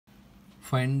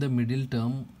Find the middle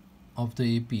term of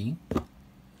the AP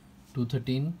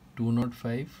 213,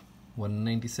 205,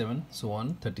 197, so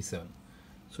on 37.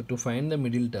 So to find the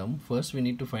middle term, first we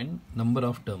need to find number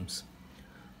of terms.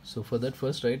 So for that,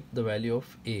 first write the value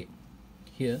of A.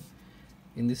 Here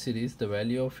in this series the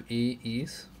value of A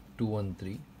is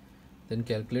 213. Then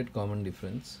calculate common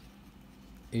difference.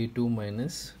 A2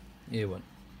 minus A1,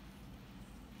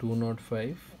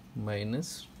 205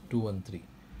 minus 213.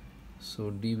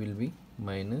 So D will be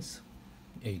minus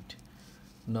 8.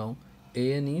 Now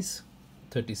AN is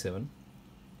 37.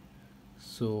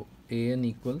 So AN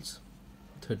equals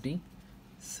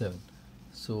 37.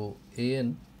 So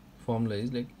AN formula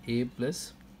is like A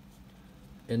plus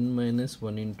N minus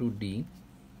 1 into D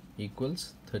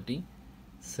equals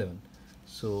 37.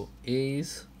 So A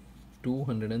is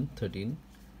 213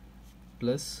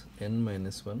 plus N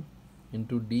minus 1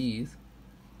 into D is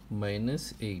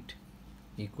minus 8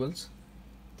 equals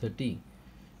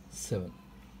 37.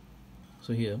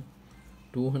 So here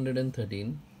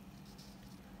 213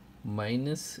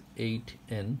 minus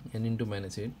 8n, n into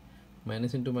minus 8,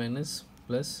 minus into minus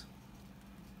plus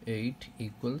 8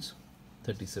 equals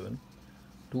 37.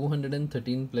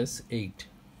 213 plus 8,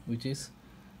 which is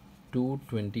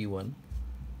 221,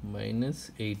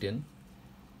 minus 8n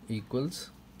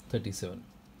equals 37.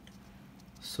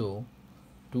 So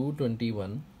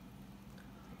 221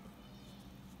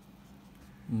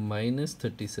 minus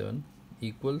 37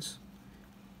 equals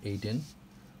 8n.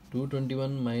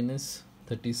 221 minus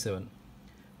 37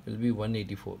 will be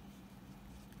 184.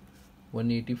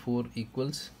 184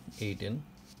 equals 8n.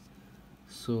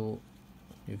 So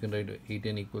you can write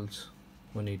 8n equals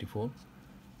 184.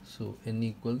 So n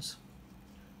equals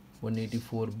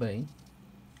 184 by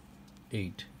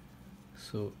 8.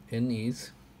 So n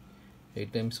is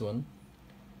 8 times 1,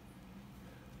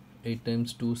 8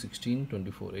 times 2, 16,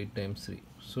 24, 8 times 3,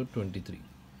 so 23.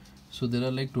 So there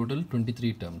are like total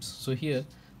 23 terms. So here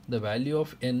the value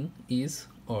of n is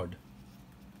odd.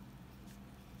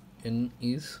 N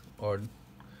is odd.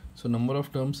 So number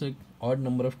of terms, like odd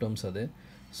number of terms are there.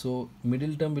 So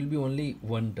middle term will be only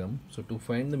one term. So to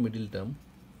find the middle term,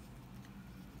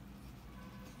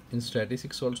 in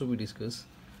statistics also we discuss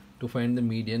to find the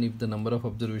median if the number of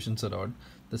observations are odd,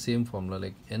 the same formula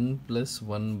like n plus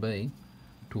 1 by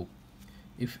 2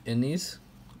 if n is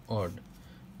odd.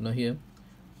 Now here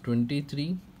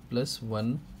 23 plus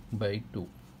 1 by 2,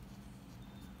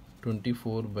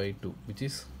 24 by 2, which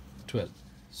is 12.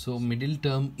 So middle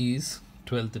term is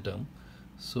 12th term.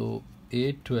 So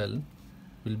A12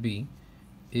 will be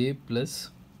A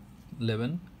plus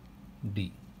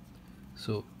 11D.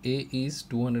 So A is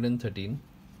 213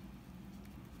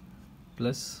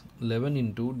 plus 11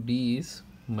 into D is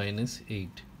minus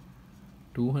 8.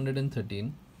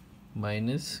 213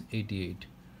 minus 88.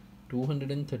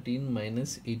 213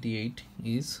 minus 88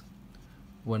 is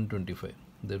 125.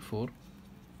 Therefore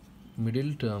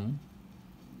middle term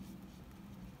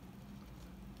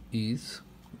is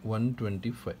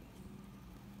 125.